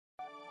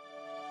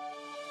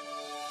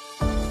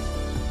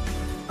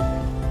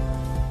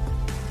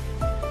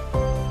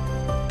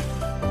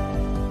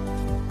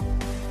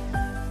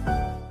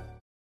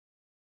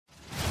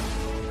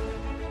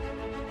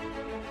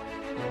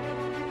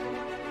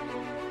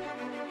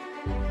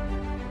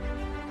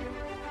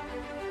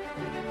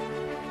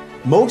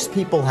Most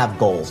people have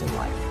goals in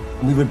life.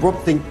 And we would brought up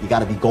to think you got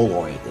to be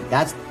goal-oriented.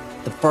 That's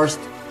the first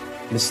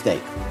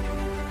mistake.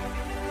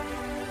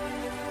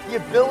 The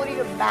ability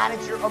to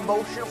manage your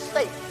emotional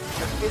state,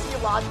 your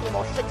physiological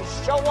emotional state,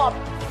 to show up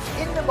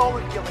in the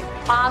moment feeling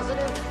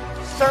positive,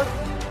 certain,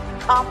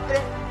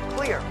 confident,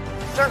 clear,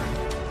 certain,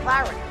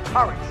 clarity,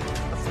 courage,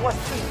 the four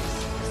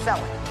C's,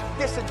 selling,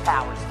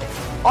 disempowered state,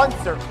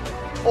 uncertainty,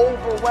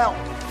 overwhelmed,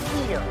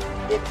 fear.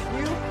 If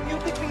you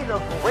could be the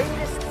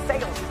greatest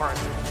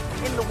salesperson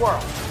in the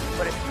world,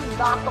 but if you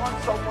knock on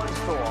someone's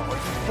door or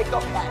you pick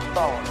up that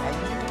phone and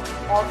you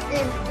are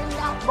in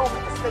that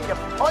moment, a state of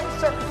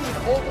uncertainty and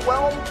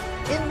overwhelmed,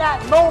 in that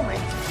moment,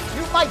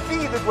 you might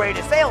be the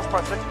greatest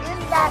salesperson. In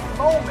that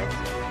moment,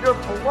 you're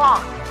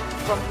blocked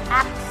from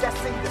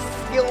accessing the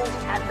skills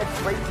and the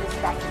greatness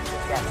that you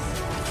possess.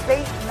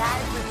 State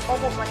management is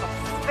almost like a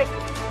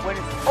spigot. When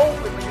it's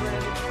open, when you're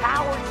in an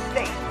empowered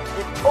state,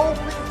 it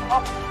opens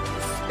up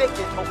the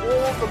spigot for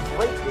all the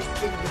greatness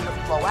in you to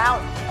flow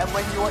out. And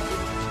when you're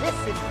in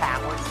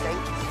disempowered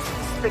state,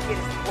 the spigot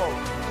is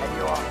closed. And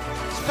you're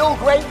still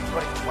great,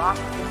 but it's locked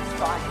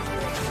inside. You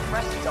can't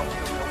express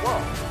yourself in the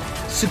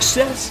world.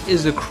 Success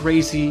is a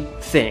crazy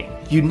thing.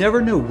 You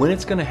never know when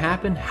it's going to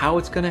happen, how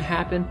it's going to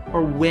happen,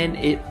 or when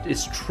it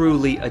is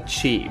truly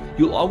achieved.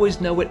 You'll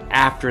always know it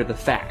after the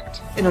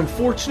fact. And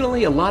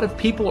unfortunately, a lot of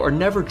people are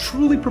never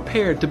truly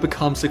prepared to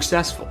become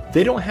successful.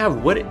 They don't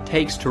have what it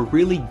takes to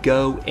really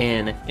go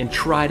in and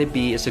try to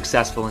be a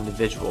successful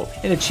individual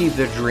and achieve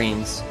their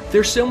dreams.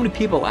 There's so many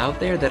people out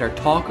there that are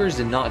talkers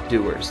and not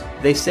doers.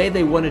 They say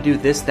they want to do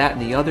this, that,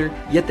 and the other,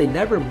 yet they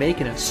never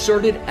make an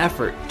asserted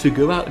effort to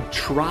go out and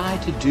try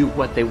to do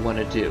what they want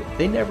to do.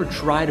 They never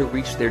try to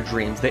reach their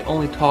dreams. They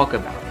only talk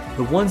about it.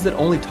 The ones that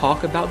only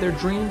talk about their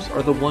dreams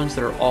are the ones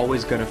that are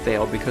always going to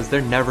fail because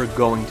they're never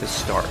going to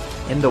start.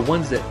 And the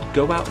ones that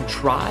go out and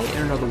try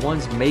and are the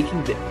ones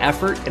making the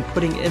effort and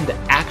putting in the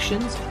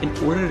actions in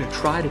order to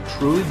try to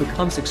truly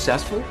become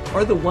successful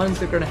are the ones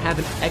that are going to have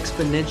an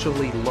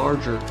exponentially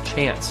larger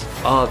chance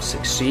of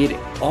succeeding.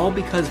 All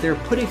because they're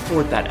putting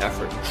forth that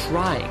effort,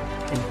 trying,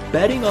 and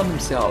betting on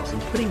themselves and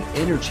putting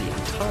energy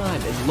and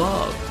time and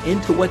love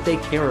into what they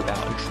care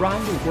about and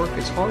trying to work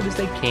as hard as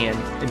they can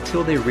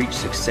until they reach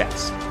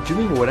success.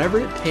 Doing whatever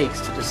it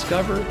takes to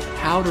discover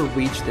how to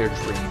reach their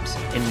dreams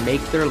and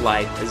make their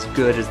life as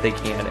good as they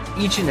can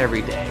each and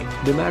every day,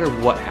 no matter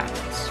what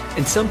happens.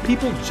 And some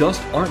people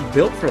just aren't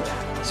built for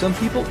that. Some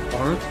people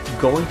aren't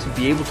going to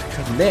be able to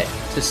commit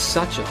to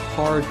such a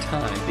hard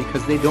time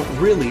because they don't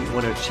really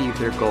want to achieve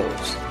their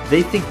goals.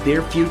 They think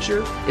their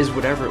future is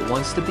whatever it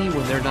wants to be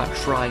when they're not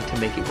trying to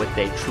make it what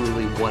they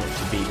truly want it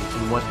to be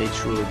and what they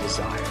truly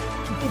desire.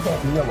 People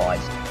don't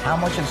realize how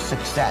much of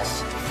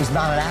success is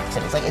not an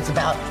accident. It's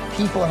about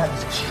people that have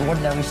these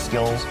extraordinary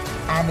skills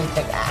and they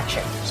take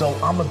action. So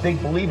I'm a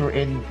big believer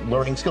in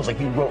learning skills.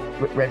 Like you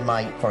read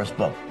my first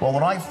book. Well,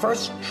 when I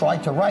first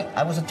tried to write,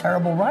 I was a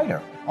terrible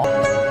writer.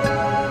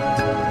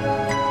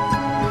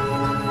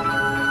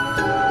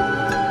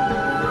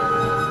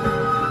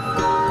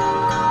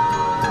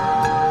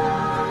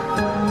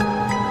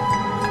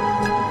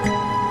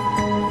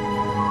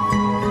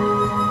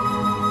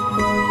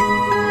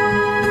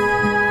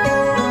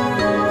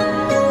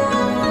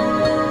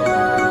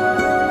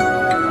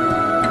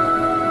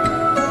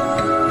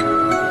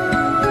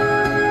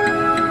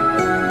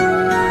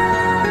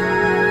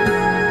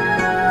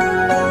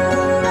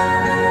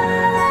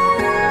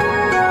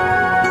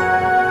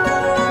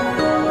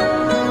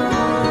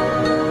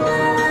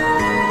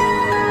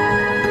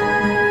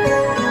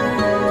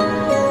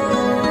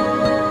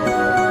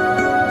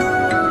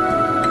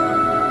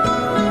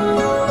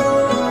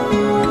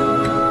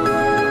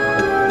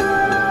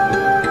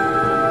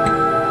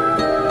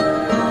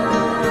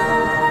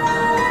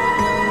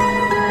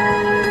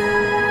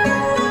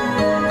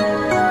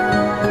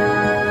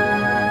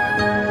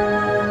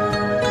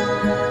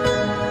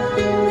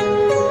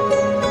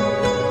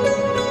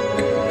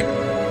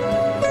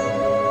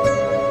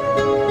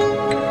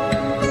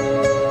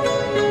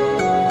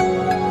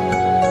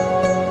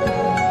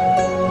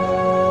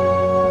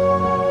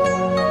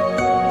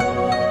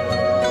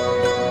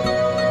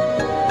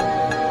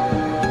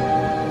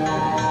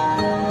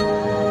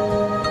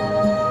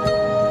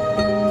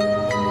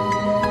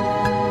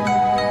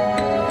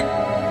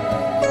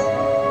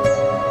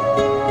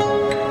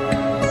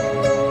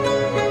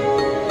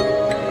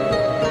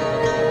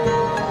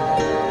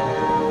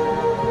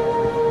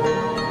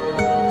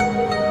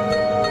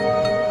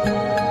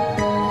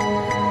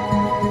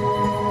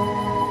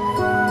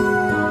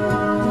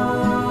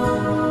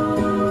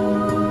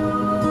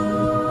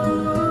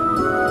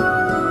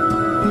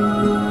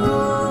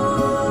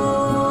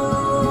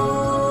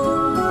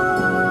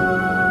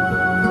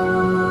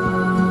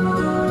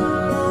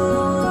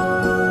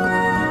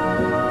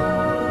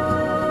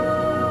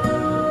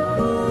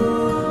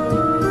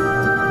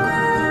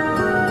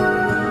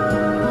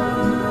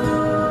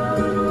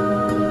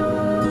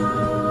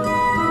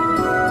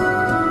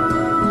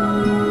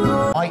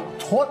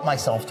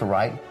 myself to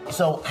write.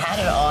 So how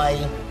did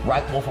I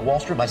write Wolf of Wall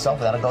Street myself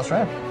without a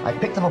ghostwriter? I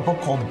picked up a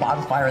book called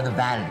Bonfire of the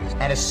Vanities.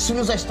 And as soon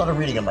as I started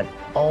reading it, I'm like,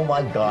 oh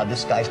my God,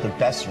 this guy's the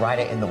best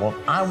writer in the world.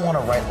 I want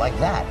to write like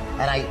that.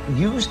 And I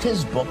used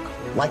his book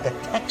like a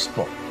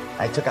textbook.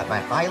 I took out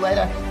my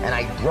highlighter and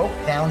I broke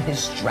down his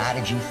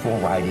strategy for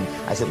writing.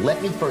 I said,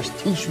 let me first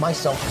teach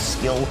myself the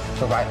skill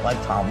to write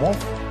like Tom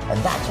Wolfe. And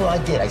that's what I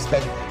did. I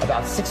spent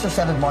about 6 or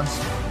 7 months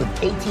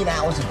with 18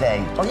 hours a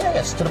day. Oh yeah,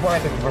 yes, to the point I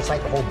could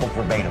recite the whole book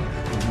verbatim.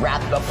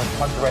 Wrapped it up with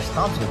Hunter S.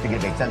 Thompson. I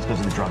figured it made sense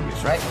because of the drug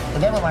use, right?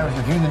 And then when I was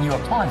reviewing the New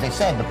York Times, they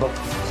said the book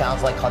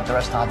sounds like Hunter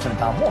S. Thompson and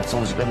Tom Wolfe. So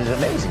it was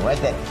amazing,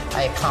 right? That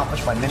I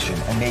accomplished my mission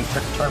and made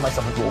turned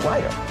myself into a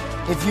writer.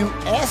 If you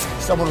ask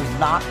someone who's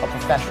not a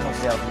professional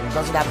salesman, who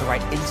doesn't have the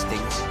right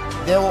instincts,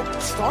 they'll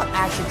start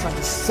actually trying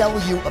to sell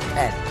you a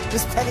pen.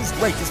 This pen is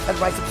great. This pen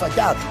writes upside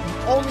down.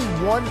 Only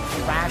one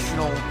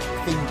rational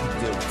thing you can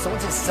do. Someone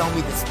says, sell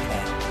me this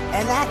pen.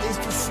 And that is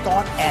to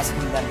start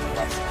asking them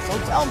questions. So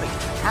tell me,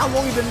 how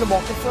long have you been in the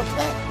market for a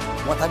pen?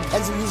 What type of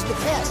pens have you used in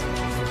the past?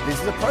 This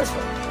is a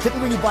personal.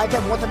 Typically when you buy a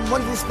pen, what type of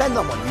money do you spend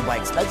on one? You buy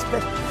expensive pen?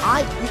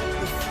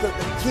 The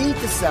key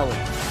to selling,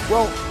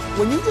 well,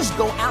 when you just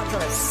go out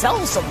trying to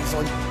sell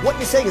something, what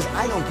you're saying is,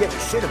 I don't give a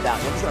shit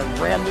about you. I'm just going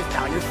to ram this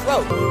down your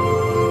throat.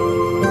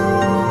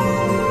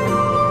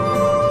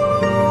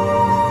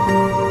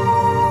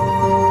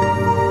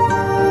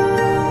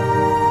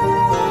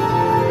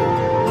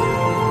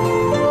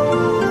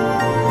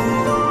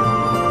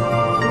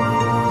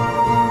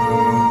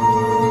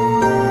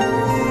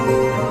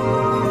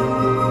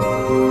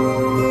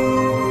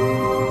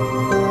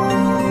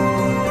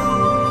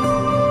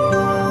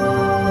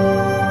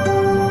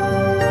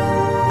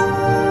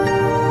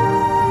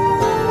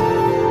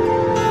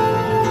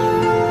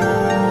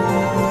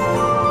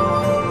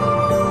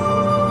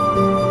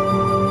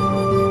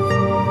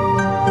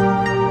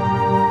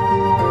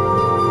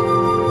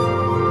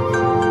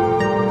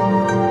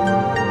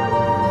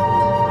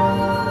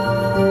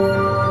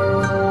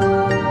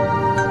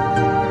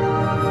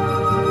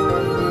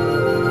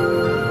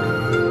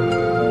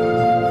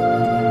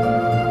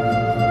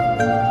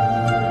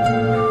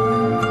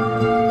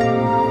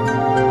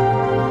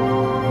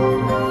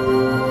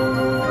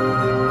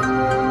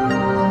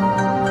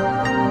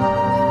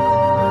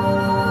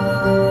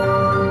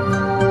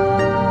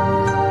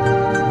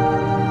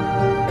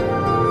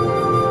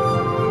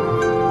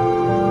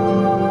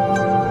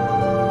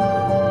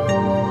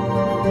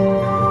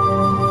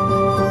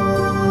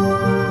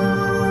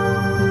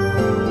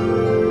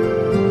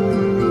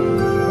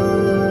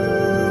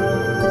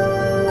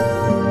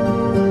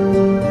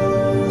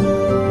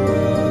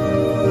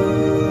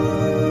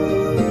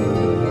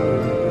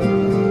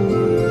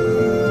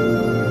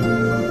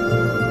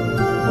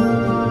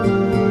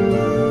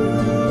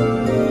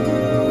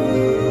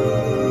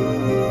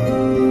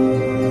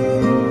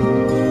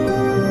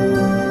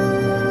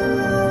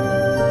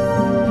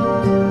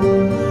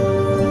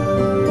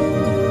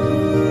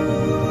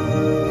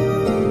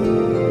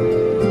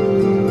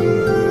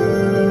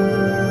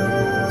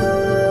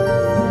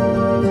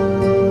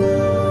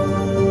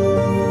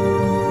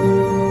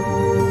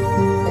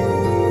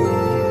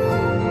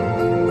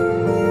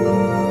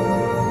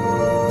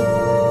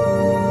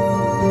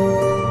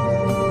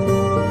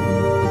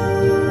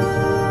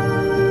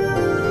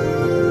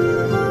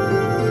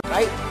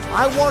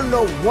 I want to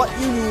know what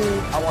you need.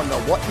 I want to know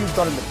what you've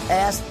done in the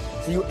past.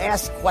 So you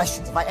ask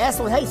questions. If I ask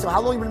someone, hey, so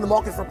how long have you been in the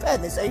market for a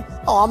pen? They say,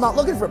 oh, I'm not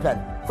looking for a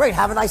pen. Great,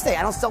 have a nice day.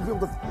 I don't sell people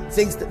the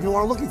things that people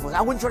aren't looking for.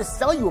 I wouldn't try to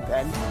sell you a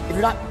pen if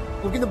you're not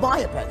looking to buy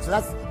a pen. So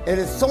and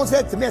if someone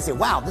said to me, I say,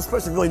 wow, this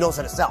person really knows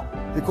how to sell.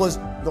 Because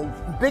the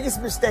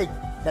biggest mistake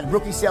that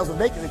rookie sales would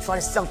make is they try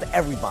to sell to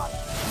everybody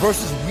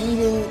versus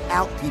weeding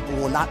out people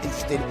who are not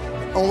interested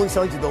and only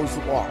selling to those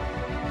who are.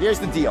 Here's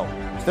the deal.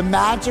 The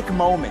magic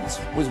moment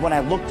was when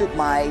I looked at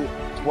my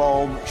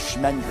 12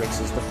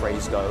 schmendricks, as the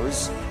phrase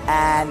goes,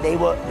 and they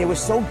were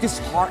so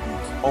disheartened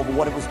over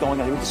what it was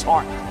going on. They were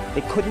disheartened.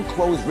 They couldn't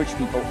close rich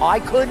people. I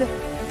could,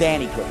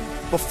 Danny could.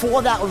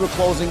 Before that, we were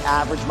closing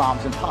average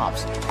moms and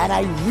pops. And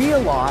I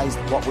realized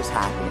what was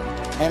happening.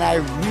 And I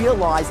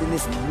realized in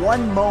this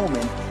one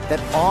moment that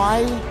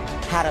I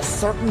had a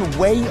certain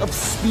way of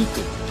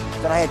speaking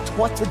that I had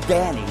taught to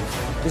Danny,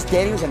 because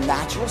Danny was a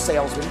natural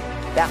salesman,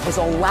 that was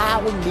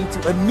allowing me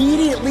to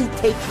immediately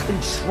take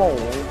control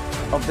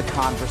of the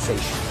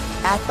conversation.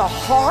 At the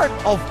heart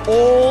of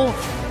all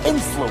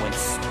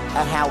influence,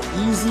 and how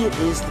easy it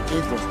is to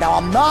influence. Now,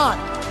 I'm not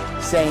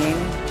saying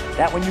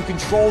that when you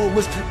control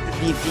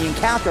the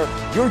encounter,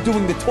 you're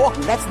doing the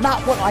talking. That's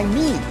not what I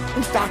mean.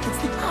 In fact,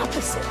 it's the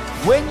opposite.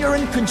 When you're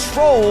in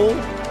control,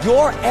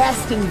 you're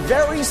asking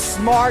very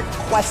smart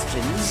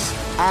questions,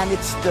 and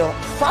it's the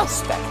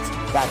prospect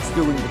that's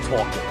doing the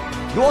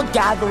talking. You're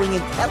gathering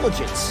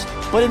intelligence.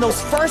 But in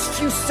those first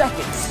few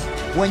seconds,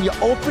 when you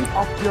open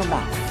up your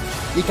mouth,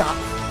 you got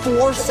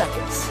 4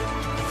 seconds